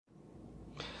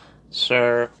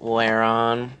Sir, we're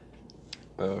on.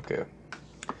 Okay.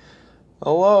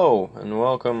 Hello, and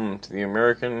welcome to the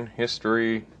American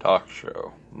History Talk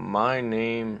Show. My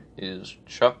name is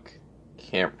Chuck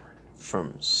Cameron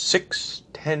from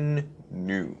 610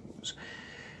 News.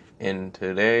 And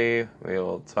today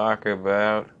we'll talk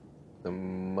about the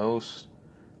most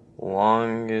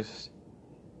longest,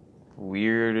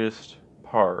 weirdest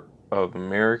part of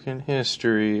American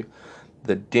history,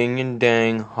 the ding and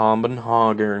dang, hob and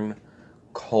hoggern,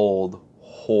 Cold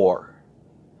War.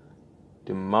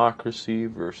 Democracy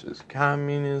versus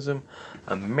communism,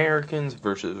 Americans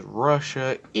versus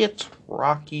Russia. It's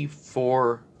Rocky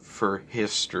IV for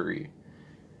history.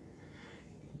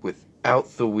 Without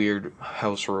the weird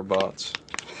house robots.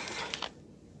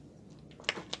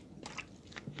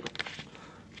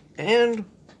 And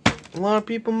a lot of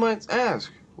people might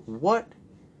ask, what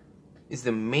is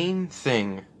the main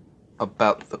thing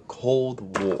about the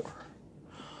Cold War?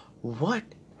 What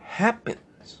happened?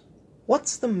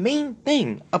 What's the main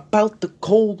thing about the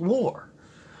Cold War?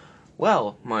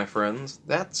 Well, my friends,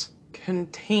 that's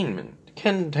containment.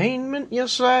 Containment, you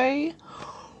say?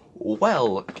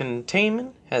 Well,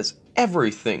 containment has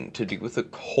everything to do with the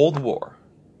Cold War.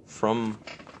 From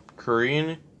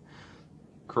the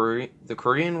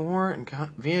Korean War and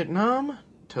Vietnam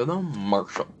to the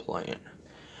Marshall Plan.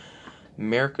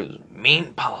 America's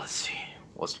main policy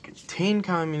was to contain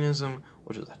communism,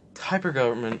 which is a type of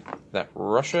government that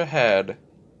Russia had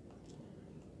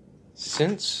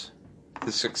since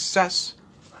the success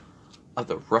of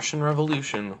the Russian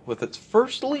Revolution, with its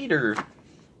first leader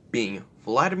being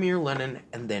Vladimir Lenin,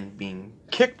 and then being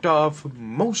kicked off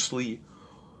mostly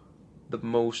the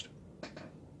most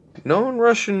known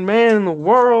Russian man in the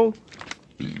world.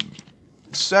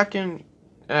 Second,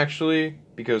 actually,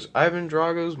 because Ivan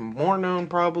Drago's more known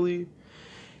probably,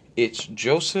 it's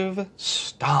Joseph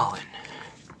Stalin.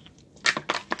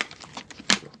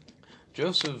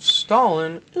 Joseph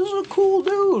Stalin is a cool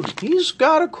dude. He's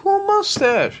got a cool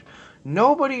mustache.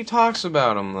 Nobody talks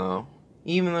about him, though.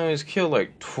 Even though he's killed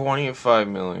like 25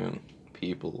 million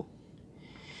people.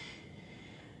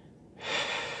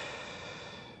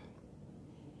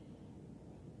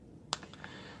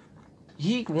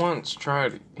 He once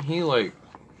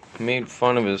made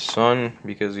fun of his son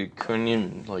because he couldn't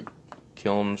even,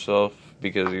 kill himself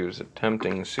because he was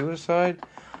attempting suicide,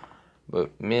 but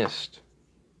missed.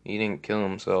 He didn't kill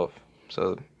himself,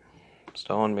 so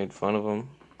Stalin made fun of him.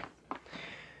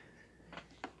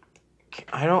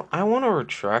 I want to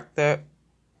retract that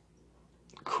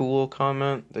cool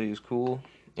comment that he's cool.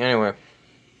 Anyway,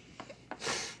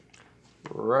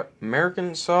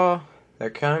 Americans saw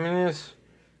that communists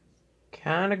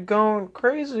kind of going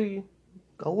crazy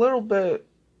a little bit.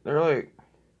 They're like,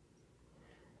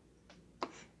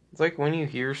 it's like when you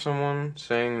hear someone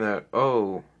saying that,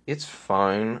 oh, it's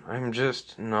fine, I'm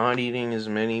just not eating as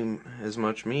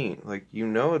much meat. Like, you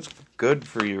know it's good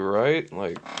for you, right?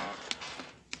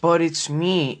 But it's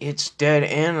meat, it's dead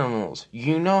animals.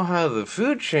 You know how the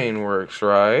food chain works,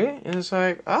 right? And it's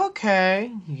like,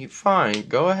 okay, fine,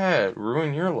 go ahead,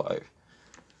 ruin your life.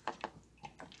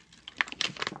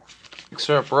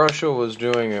 Except Russia was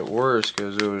doing it worse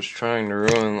because it was trying to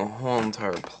ruin the whole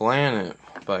entire planet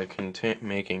by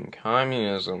making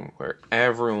communism where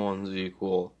everyone's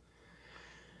equal.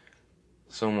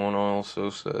 Someone also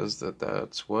says that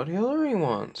that's what Hillary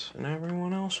wants and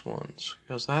everyone else wants,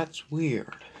 because that's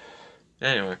weird.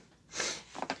 Anyway,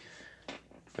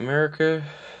 America,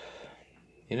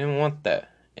 they didn't want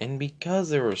that. And because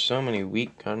there were so many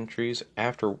weak countries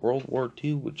after World War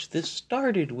II, which this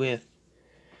started with,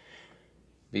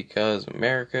 because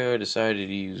America decided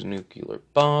to use nuclear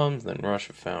bombs, then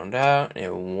Russia found out and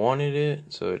it wanted it,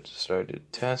 so it started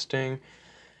testing.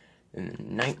 In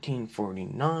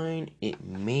 1949, it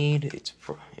made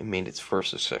its first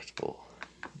successful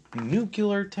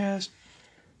nuclear test.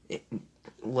 It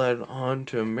led on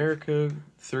to America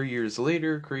 3 years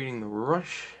later creating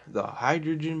the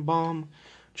hydrogen bomb.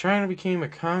 China became a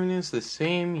communist the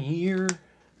same year.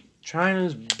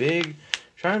 China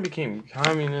became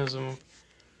communism.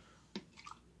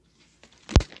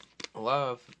 A lot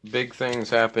of big things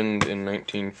happened in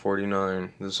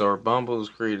 1949. The Tsar bomb was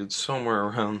created somewhere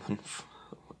around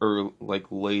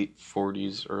late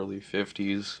 40s, early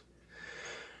 50s.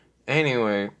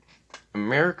 Anyway,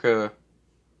 America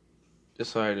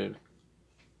decided,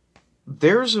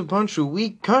 there's a bunch of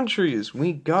weak countries.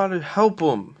 We gotta help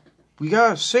them. We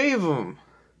gotta save them.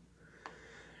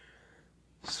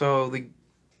 So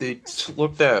they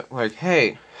looked at,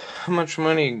 hey, how much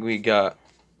money we got?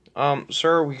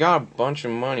 Sir, we got a bunch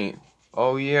of money.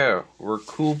 Oh yeah, we're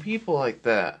cool people like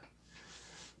that.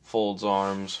 Folds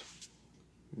arms.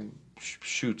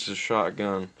 shoots a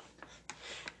shotgun.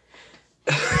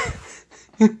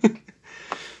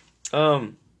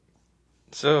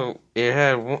 So it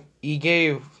had they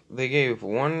gave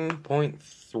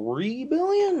 1.3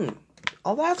 billion.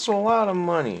 Oh, that's a lot of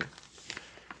money.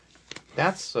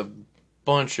 That's a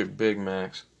bunch of Big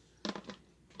Macs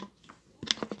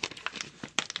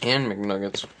and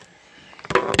McNuggets.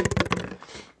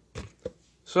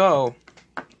 So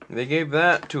they gave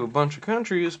that to a bunch of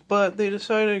countries, but they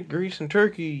decided Greece and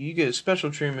Turkey, you get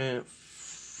special treatment,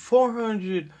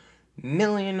 400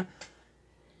 million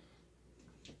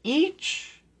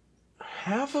each.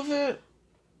 Half of it?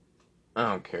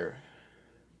 I don't care.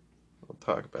 We'll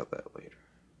talk about that later.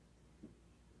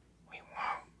 We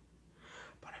won't.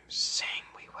 But I'm saying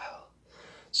we will.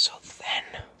 So then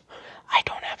I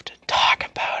don't have to talk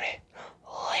about it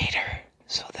later.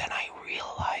 So then I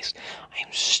realized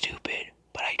I'm stupid,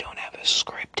 but I don't have a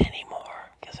script anymore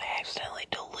because I accidentally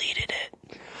deleted it.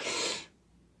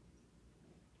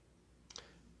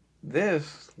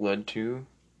 This led to,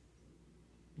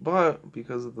 but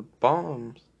because of the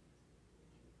bombs,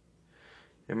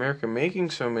 America making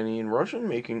so many and Russians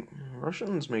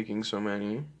making so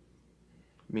many. I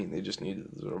mean, they just needed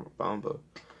the bomb, but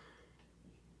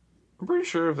I'm pretty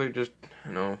sure if they just,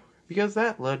 because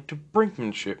that led to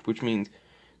brinkmanship, which means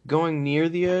going near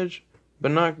the edge,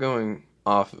 but not going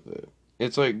off of it.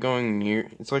 It's like going near.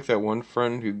 It's like that one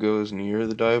friend who goes near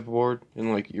the dive board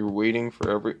and like you're waiting for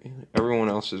everyone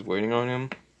else is waiting on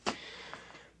him,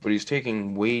 but he's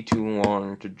taking way too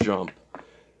long to jump.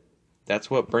 That's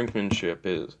what brinkmanship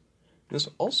is. This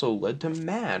also led to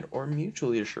MAD, or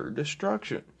mutually assured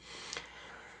destruction.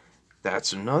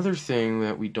 That's another thing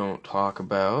that we don't talk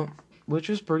about, which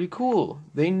is pretty cool.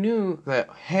 They knew that,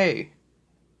 hey,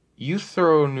 you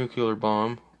throw a nuclear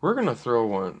bomb, we're gonna throw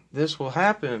one. This will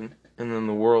happen, and then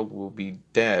the world will be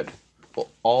dead. We'll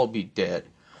all be dead.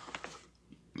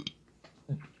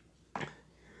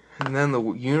 And then the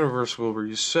universe will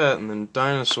reset, and then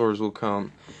dinosaurs will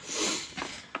come.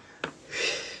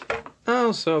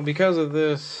 Also, because of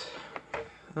this,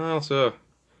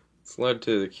 it's led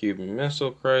to the Cuban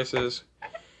Missile Crisis,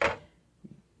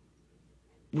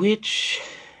 which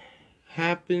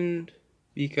happened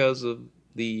because of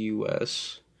the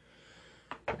U.S.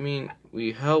 I mean,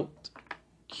 we helped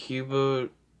Cuba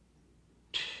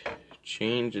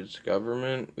change its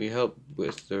government. We helped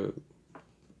with the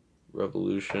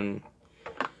revolution.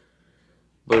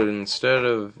 But instead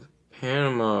of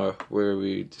Panama, where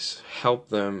we just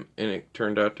helped them, and it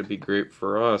turned out to be great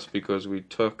for us because we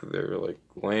took their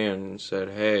land and said,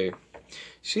 hey,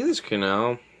 see this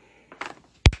canal?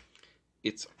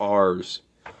 It's ours.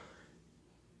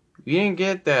 We didn't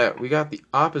get that. We got the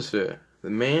opposite.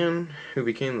 The man who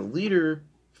became the leader,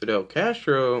 Fidel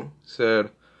Castro,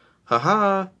 said,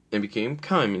 haha, and became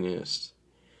communist.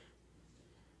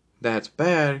 That's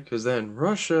bad, because then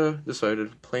Russia decided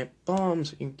to plant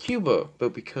bombs in Cuba.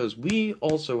 But because we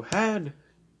also had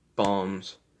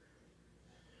bombs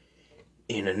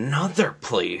in another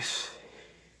place,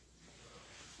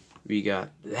 we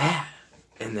got that.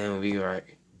 And then we were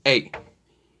like, hey,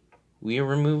 we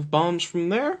remove bombs from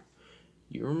there,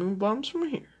 you remove bombs from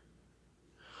here.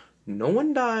 No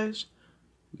one dies,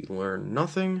 we learn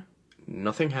nothing,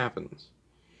 nothing happens.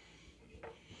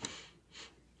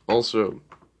 Also,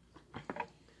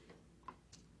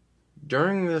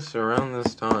 around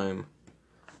this time,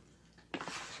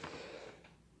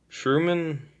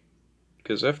 Truman,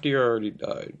 because FDR already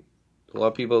died. A lot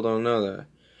of people don't know that.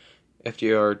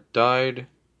 FDR died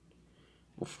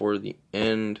before the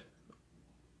end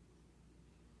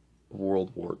of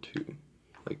World War II.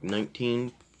 Like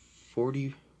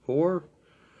 1944?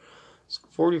 It's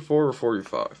 44 or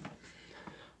 45.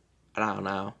 I don't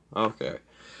know. Okay.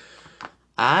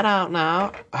 I don't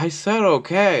know. I said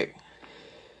okay.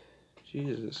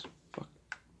 Jesus. Fuck.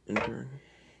 Intern.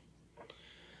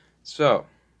 So,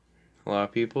 a lot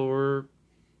of people were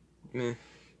meh.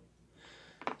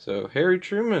 So, Harry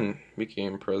Truman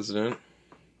became president.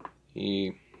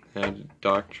 He had a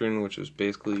doctrine which was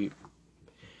basically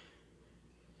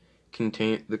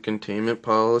the containment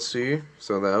policy.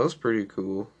 So, that was pretty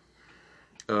cool.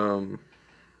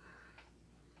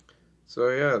 So,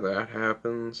 yeah, that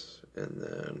happens. And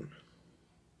then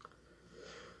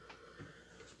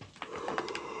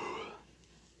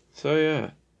so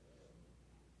yeah,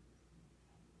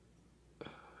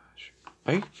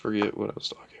 I forget what I was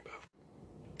talking about.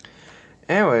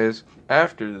 Anyways,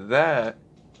 after that,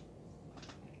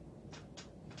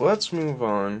 let's move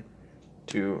on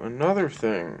to another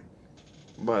thing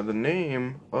by the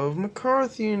name of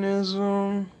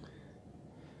McCarthyism.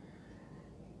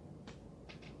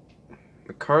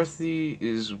 McCarthy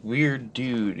is weird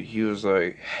dude. He was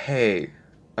like, hey,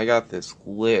 I got this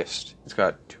list. It's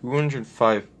got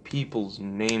 205 people's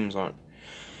names on it.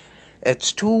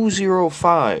 It's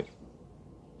 205.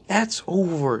 That's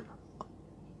over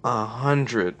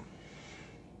 100.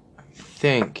 I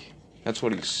think. That's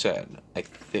what he said. I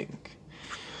think.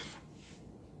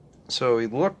 So he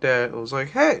looked at it and was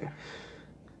like, hey,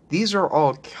 these are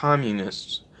all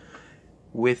communists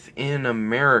within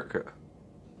America.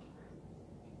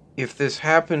 If this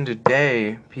happened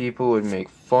today, people would make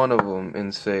fun of them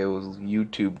and say it was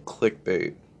YouTube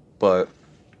clickbait. But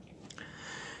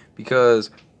because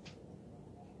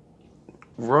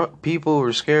people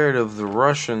were scared of the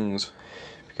Russians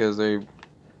because they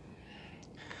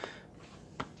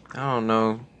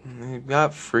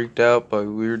got freaked out by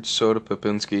weird Soda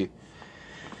Popinski.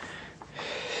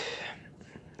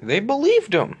 They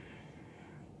believed him.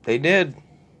 They did.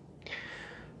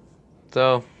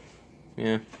 So,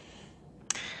 yeah.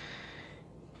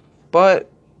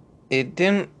 But it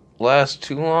didn't last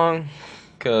too long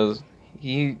because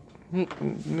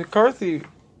McCarthy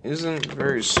isn't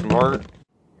very smart.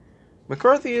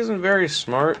 McCarthy isn't very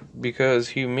smart because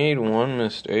he made one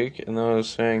mistake, and that was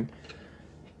saying,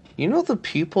 you know the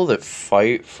people that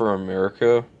fight for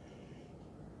America?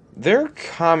 They're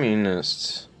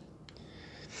communists.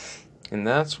 And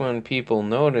that's when people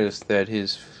noticed that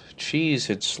his cheese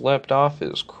had slept off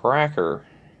his cracker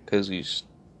because he's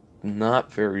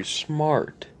not very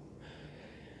smart.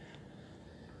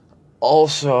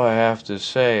 Also, I have to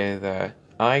say that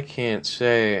I can't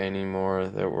say anymore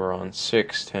that we're on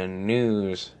 610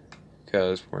 News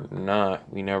because we're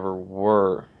not. We never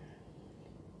were.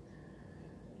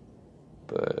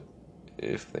 But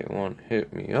if they want to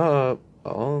hit me up,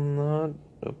 I'm not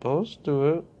opposed to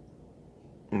it.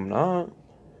 I'm not.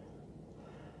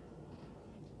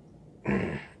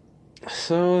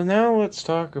 So now let's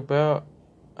talk about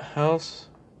House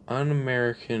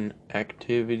Un-American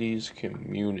Activities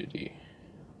Community,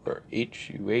 or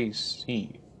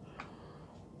HUAC,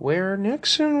 where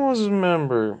Nixon was a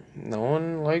member. No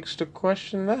one likes to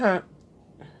question that.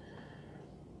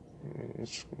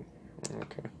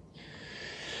 Okay.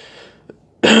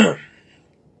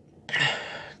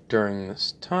 During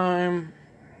this time,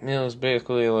 it was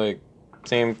basically like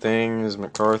same thing as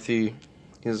McCarthy.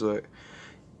 He's like,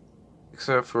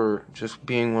 except for just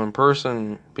being one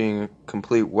person being a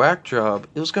complete whack job,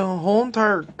 it was a whole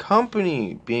entire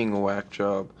company being a whack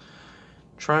job,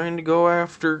 trying to go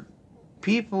after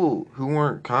people who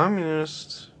weren't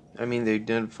communists. I mean, they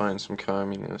did find some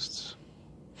communists.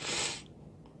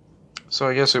 So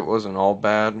I guess it wasn't all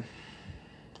bad.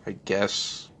 I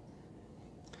guess.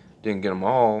 Didn't get them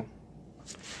all.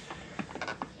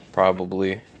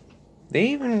 Probably.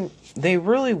 They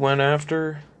really went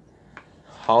after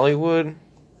Hollywood.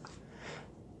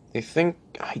 I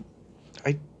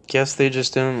guess they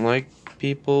just didn't like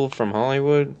people from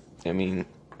Hollywood. I mean,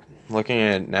 looking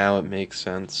at it now, it makes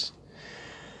sense.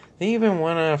 They even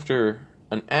went after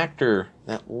an actor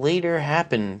that later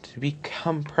happened to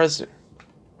become president,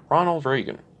 Ronald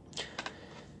Reagan.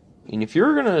 And if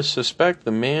you're gonna suspect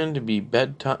the man to be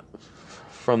bedtime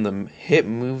from the hit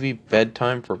movie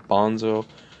Bedtime for Bonzo,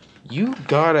 you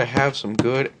gotta have some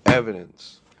good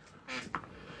evidence.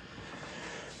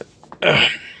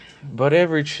 But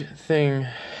everything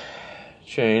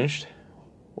changed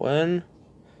when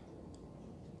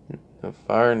the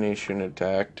Fire Nation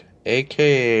attacked,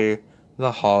 aka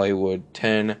the Hollywood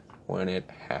 10, when it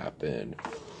happened.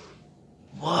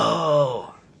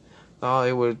 Whoa! The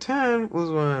Hollywood 10 was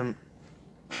when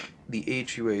the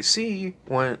HUAC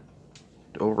went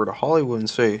over to Hollywood and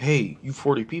say, hey, you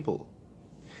 40 people,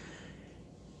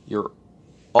 you're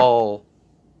all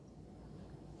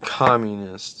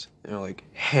communists. And they're like,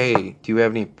 hey, do you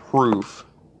have any proof?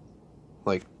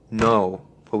 Like, no,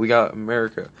 but we got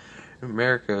America.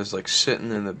 America is like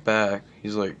sitting in the back.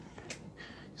 He's like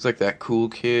that cool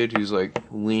kid who's like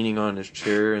leaning on his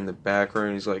chair in the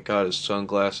background. He's like got his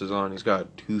sunglasses on. He's got a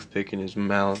toothpick in his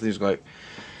mouth. He's like,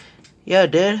 yeah,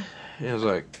 dude. And I was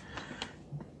like,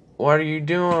 what are you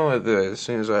doing with this?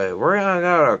 And he's like, we're gonna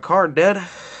got a car, dead.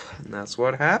 And that's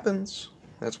what happens.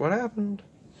 That's what happened.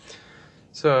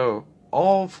 So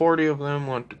all 40 of them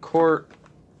went to court.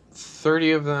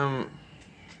 30 of them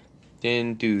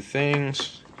didn't do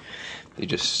things. They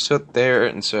just sat there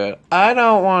and said, I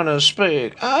don't want to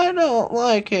speak. I don't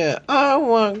like it. I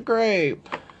want grape.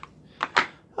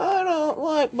 I don't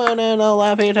like banana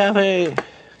Laffy Taffy.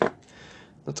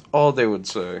 That's all they would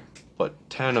say. But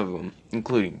 10 of them,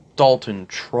 including Dalton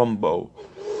Trumbo,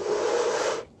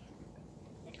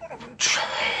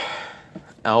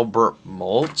 Albert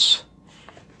Maltz,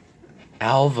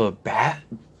 Alva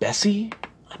Bessie?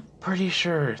 I'm pretty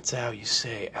sure it's how you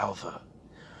say Alva.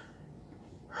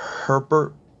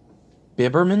 Herbert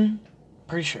Biberman?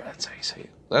 Pretty sure that's how you say it.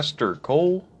 Lester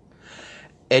Cole?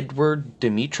 Edward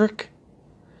Dmytryk?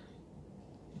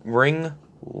 Ring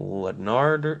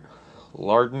Lardner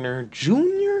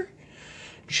Jr.?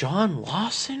 John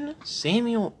Lawson?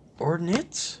 Samuel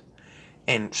Ordnitz?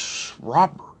 And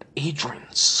Robert Adrian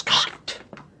Scott.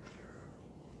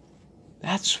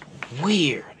 That's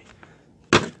weird.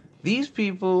 These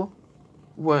people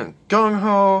went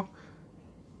gung-ho,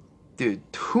 did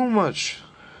too much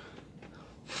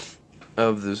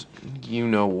of this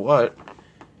you-know-what,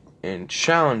 and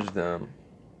challenged them.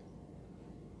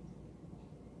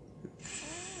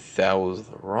 That was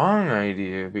the wrong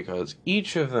idea, because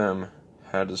each of them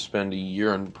had to spend a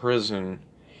year in prison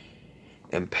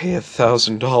and pay a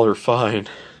 $1,000 fine.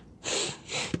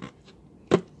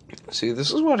 See,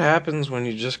 this is what happens when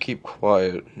you just keep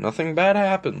quiet. Nothing bad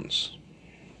happens.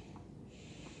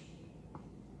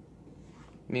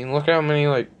 I mean, look how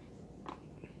many,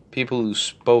 people who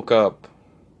spoke up.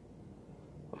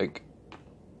 Like,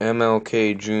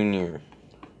 MLK Jr.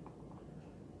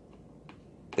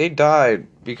 They died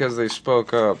because they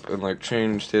spoke up and,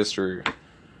 changed history.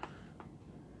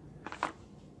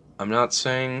 I'm not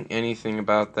saying anything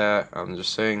about that. I'm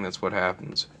just saying that's what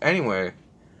happens. Anyway,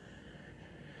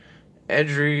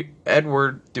 Edward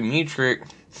Dmytryk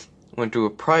went to a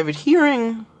private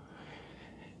hearing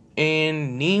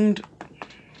and named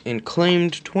and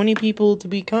claimed 20 people to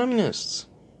be communists.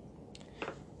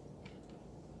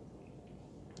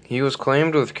 He was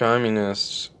claimed with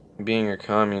being a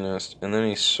communist, and then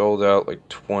he sold out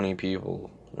 20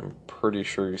 people. I'm pretty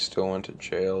sure he still went to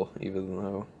jail, even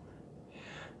though...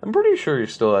 I'm pretty sure he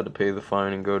still had to pay the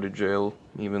fine and go to jail,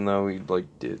 even though he,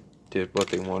 did what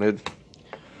they wanted.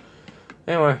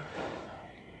 Anyway.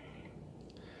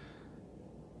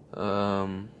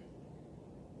 I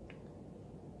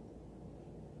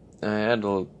had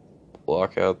to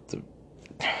block out the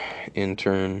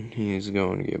intern. He's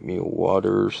going to get me a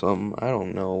water or something. I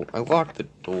don't know. I locked the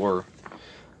door.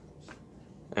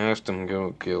 I asked him to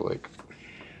go get,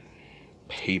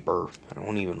 paper. I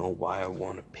don't even know why I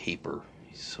wanted paper.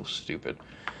 He's so stupid.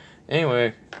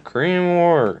 Anyway, Korean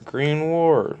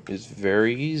War is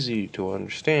very easy to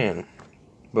understand.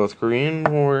 Both Korean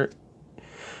War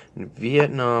and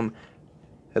Vietnam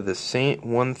had the same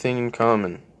one thing in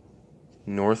common.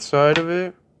 North side of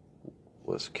it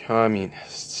was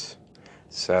communists.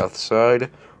 South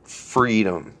side,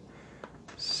 freedom.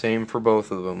 Same for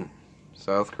both of them.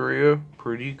 South Korea,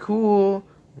 pretty cool.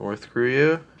 North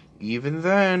Korea, even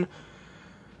then,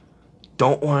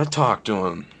 don't want to talk to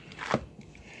them.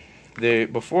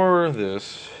 Before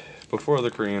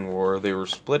the Korean War, they were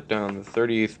split down the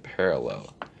 38th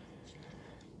parallel.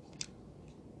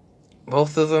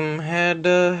 Both of them had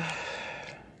their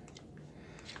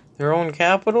own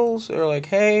capitals. They're like,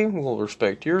 hey, we'll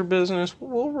respect your business,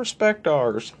 we'll respect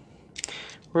ours.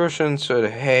 Russia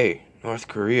said, hey, North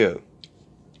Korea,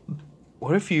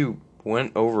 what if you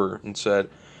went over and said,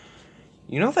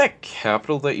 you know that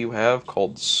capital that you have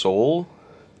called Seoul?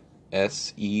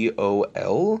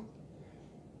 Seol?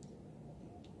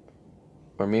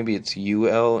 Or maybe it's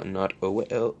UL and not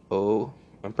OL.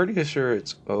 I'm pretty sure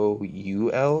it's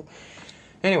OUL.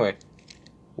 Anyway,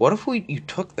 what if you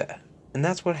took that? And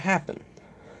that's what happened.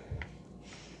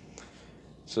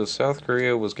 So South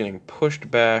Korea was getting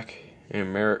pushed back,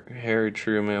 and Harry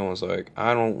Truman was like,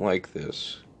 I don't like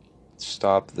this.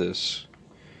 Stop this.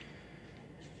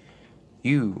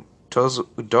 You,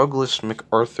 Douglas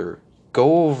MacArthur,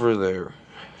 go over there.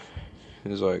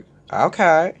 He's like,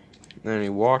 okay. And then he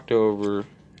walked over, and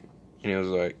he was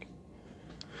like,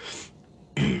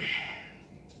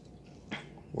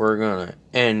 we're gonna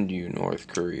end you, North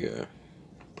Korea.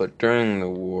 But during the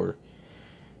war,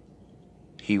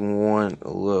 he went a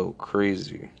little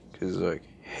crazy. Because,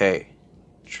 hey,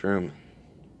 Truman,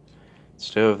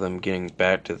 instead of them getting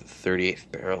back to the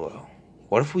 38th parallel,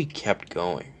 what if we kept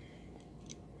going?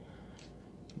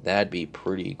 That'd be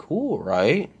pretty cool,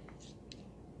 right?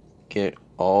 Get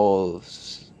all of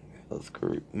South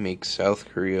Korea, make South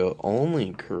Korea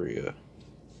only Korea.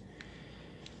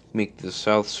 Make the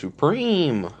South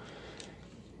supreme.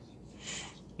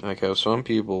 Like how some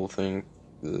people think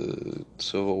the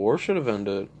Civil War should have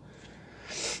ended.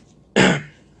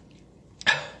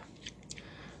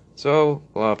 So,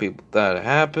 a lot of people, that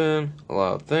happened. A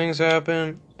lot of things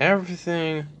happened.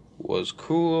 Everything was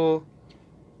cool.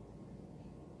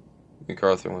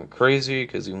 MacArthur went crazy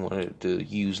because he wanted to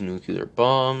use nuclear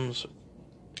bombs.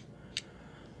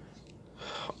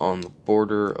 on the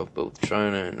border of both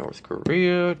China and North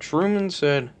Korea, Truman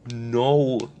said,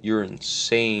 "No, you're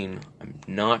insane. I'm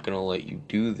not going to let you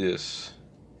do this."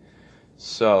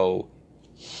 So,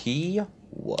 he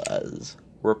was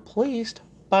replaced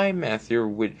by Matthew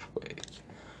Ridgway.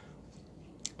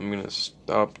 I'm going to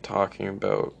stop talking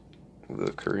about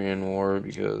the Korean War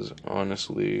because,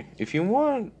 honestly, if you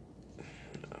want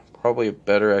probably a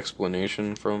better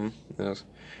explanation from this,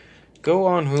 go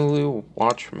on Hulu,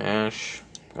 watch MASH,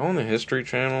 go on the History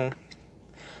Channel.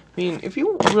 I mean, if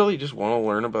you really just want to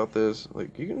learn about this,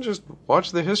 like, you can just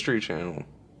watch the History Channel.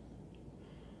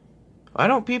 Why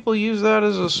don't people use that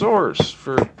as a source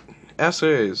for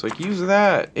essays? Like, use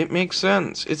that. It makes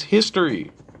sense. It's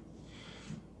history.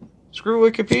 Screw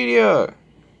Wikipedia.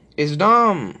 It's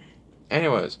dumb.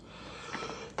 Anyway,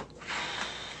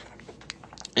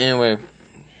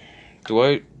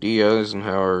 Dwight D.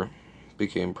 Eisenhower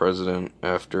became president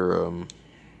after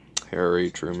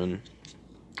Harry Truman.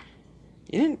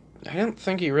 I didn't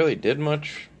think he really did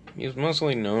much. He was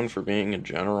mostly known for being a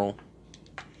general.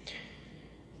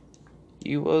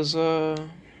 He was a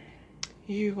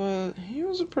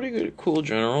pretty cool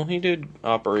general. He did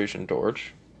Operation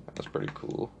Torch. That was pretty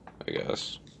cool, I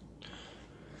guess.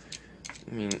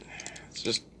 I mean, it's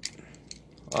just,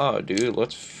 dude,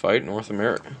 let's fight North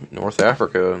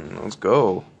Africa, and let's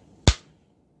go.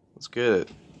 Let's get it.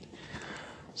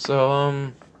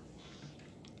 So,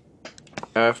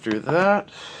 after that,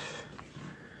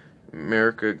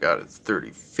 America got its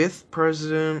 35th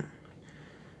president,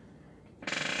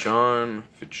 John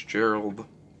Fitzgerald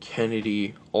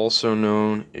Kennedy, also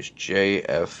known as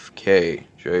JFK.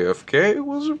 JFK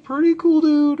was a pretty cool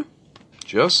dude.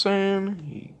 Just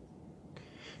saying.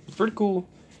 He's pretty cool.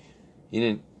 He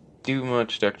didn't do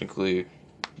much technically,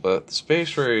 but the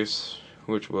space race,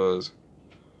 which was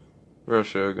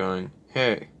Russia going,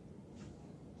 "Hey,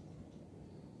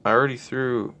 I already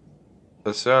threw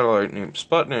a satellite named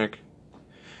Sputnik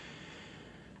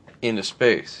into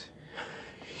space."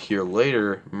 A year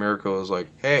later, America was like,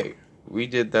 "Hey, we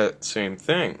did that same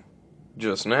thing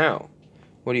just now.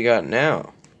 What do you got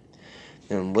now?"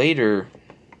 And later,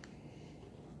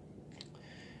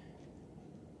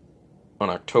 on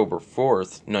October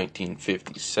 4th,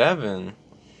 1957,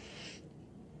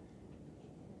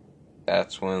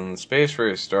 that's when the space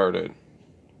race started.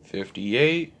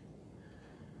 58,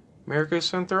 America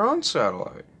sent their own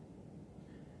satellite.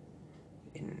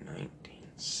 In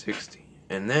 1960.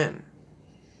 And then,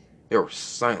 there was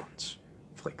silence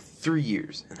for like 3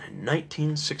 years. And in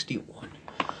 1961,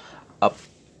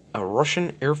 a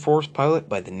Russian Air Force pilot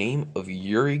by the name of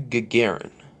Yuri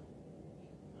Gagarin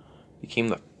became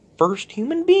the first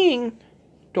human being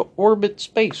to orbit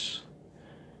space.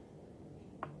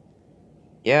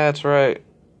 Yeah, that's right.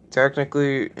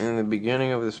 Technically, in the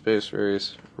beginning of the space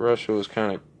race, Russia was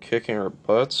kind of kicking our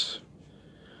butts.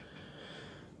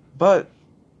 But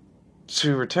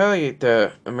to retaliate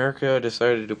that, America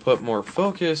decided to put more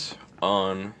focus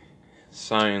on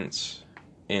science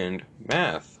and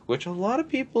math, which a lot of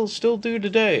people still do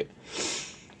today.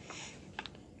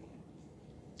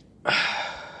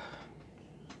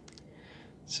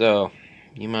 So,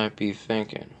 you might be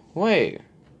thinking, wait,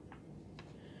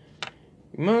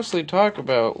 you mostly talk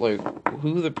about, like,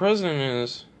 who the president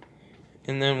is,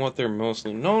 and then what they're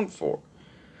mostly known for.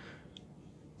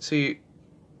 See,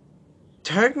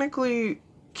 technically,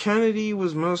 Kennedy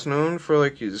was most known for,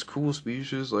 like, his cool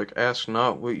speeches, like, ask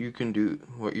not what you can do,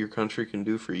 what your country can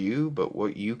do for you, but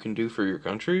what you can do for your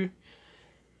country.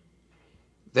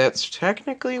 That's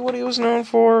technically what he was known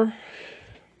for.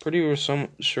 Pretty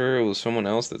sure it was someone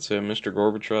else that said, "Mr.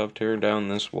 Gorbachev, tear down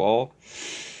this wall."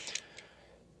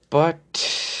 But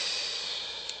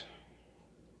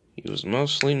he was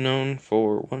mostly known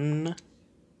for one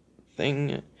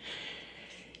thing.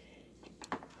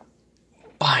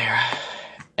 By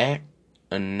a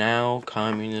now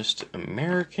communist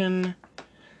American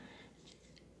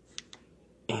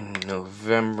in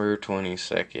November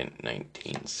 22nd,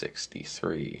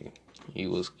 1963.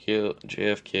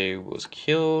 JFK was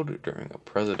killed during a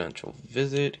presidential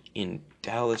visit in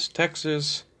Dallas,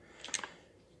 Texas.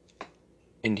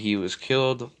 And he was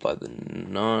killed by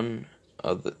none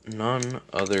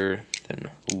other than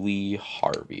Lee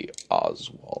Harvey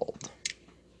Oswald.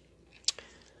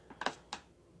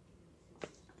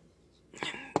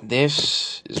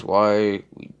 This is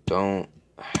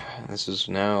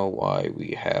now why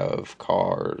we have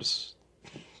cars.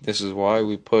 This is why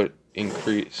we put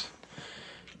increased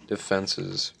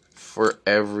defenses for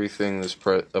everything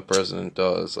a president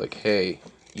does. Like, hey,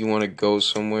 you want to go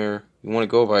somewhere? You want to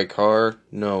go by car?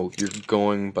 No, you're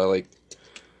going by, like,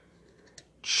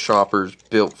 choppers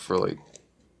built for, like,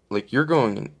 like, you're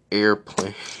going in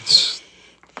airplanes.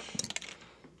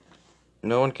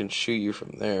 No one can shoot you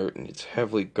from there, and it's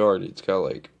heavily guarded. It's got,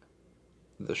 like,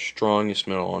 the strongest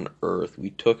metal on Earth. We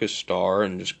took a star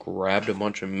and just grabbed a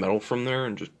bunch of metal from there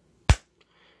and just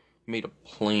made a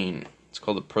plane. It's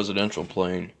called the presidential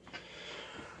plane.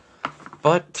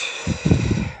 But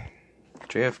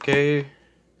JFK,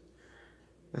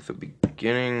 at the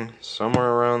beginning,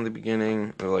 somewhere around the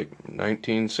beginning of, like,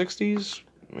 1960s,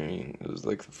 I mean, it was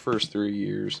like the first 3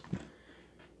 years,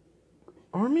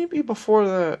 or maybe before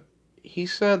that, he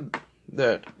said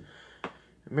that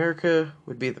America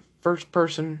would be the first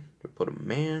person to put a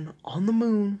man on the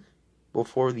moon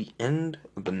before the end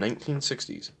of the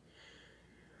 1960s.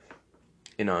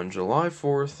 And on July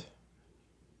 24th,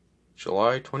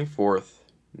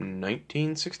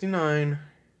 1969,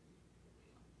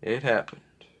 it happened.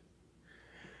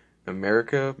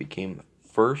 America became the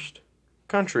first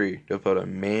country to put a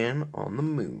man on the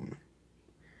moon.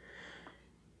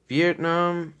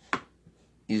 Vietnam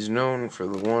is known for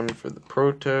the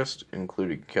protest,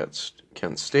 including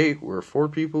Kent State, where 4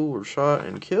 people were shot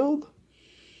and killed.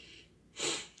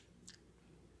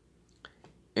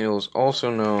 And it was also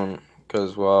known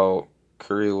because while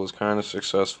Korea was kind of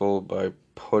successful by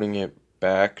putting it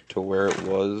back to where it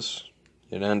was,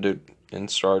 it ended and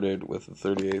started with the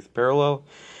 38th parallel.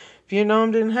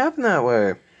 Vietnam didn't happen that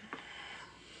way.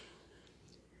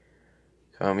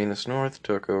 Communist North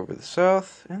took over the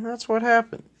South, and that's what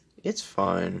happened. It's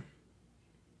fine.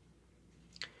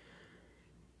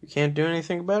 You can't do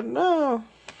anything about it? No.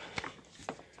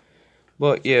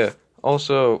 But yeah,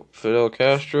 also Fidel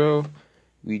Castro,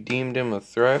 we deemed him a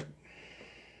threat.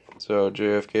 So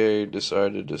JFK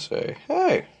decided to say,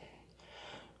 hey,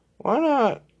 why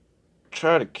not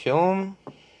try to kill him?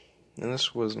 And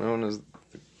this was known as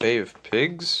the Bay of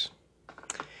Pigs.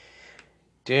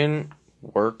 Didn't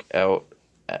work out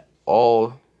at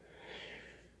all.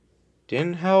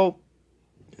 Didn't help,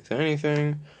 if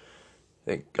anything.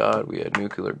 Thank God we had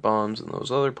nuclear bombs in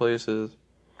those other places.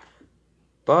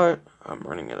 But I'm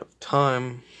running out of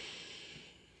time.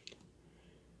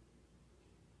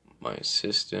 My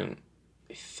assistant,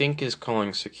 I think, is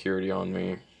calling security on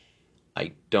me.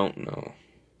 I don't know.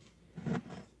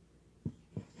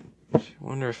 I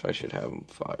wonder if I should have him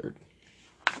fired.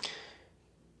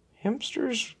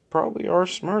 Hamsters probably are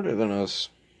smarter than us.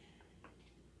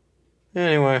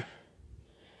 Anyway,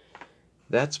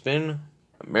 that's been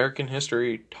American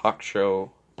History Talk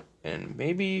Show, and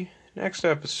maybe next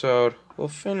episode we'll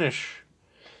finish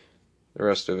the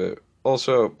rest of it.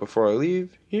 Also, before I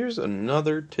leave, here's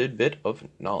another tidbit of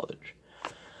knowledge.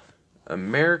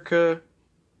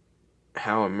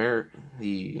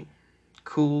 The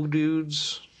cool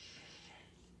dudes,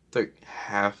 like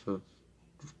half of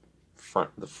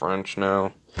the French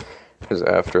now, because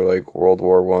after like World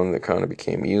War I, they kind of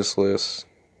became useless.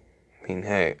 I mean,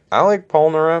 hey, I like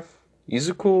Polnareff. He's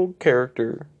a cool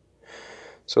character.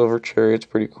 Silver Chariot's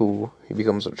pretty cool. He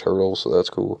becomes a turtle, so that's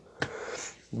cool.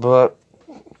 But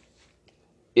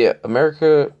yeah,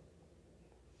 America,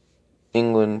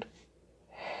 England,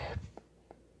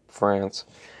 France,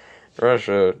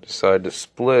 Russia decided to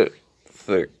split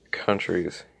the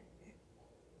countries.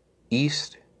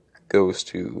 East goes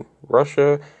to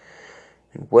Russia,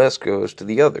 and West goes to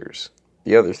the other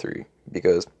 3,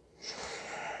 because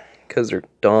they're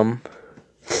dumb.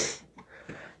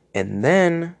 And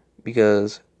then,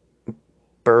 because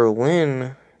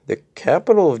Berlin, the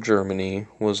capital of Germany,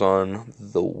 was on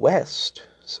the west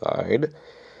side,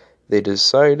 they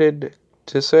decided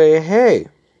to say, hey,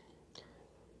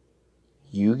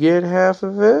 you get half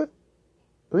of it,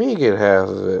 we get half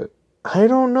of it. I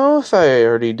don't know if I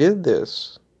already did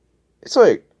this.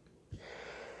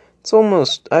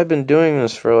 I've been doing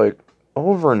this for like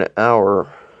over an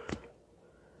hour.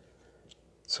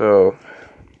 So,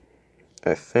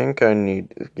 I think I need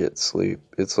to get sleep.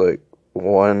 It's like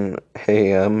 1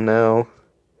 a.m. now.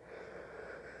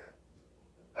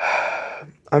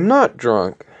 I'm not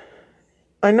drunk.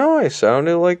 I know I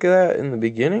sounded like that in the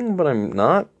beginning, but I'm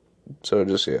not. So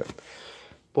just, yeah.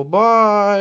 Bye-bye.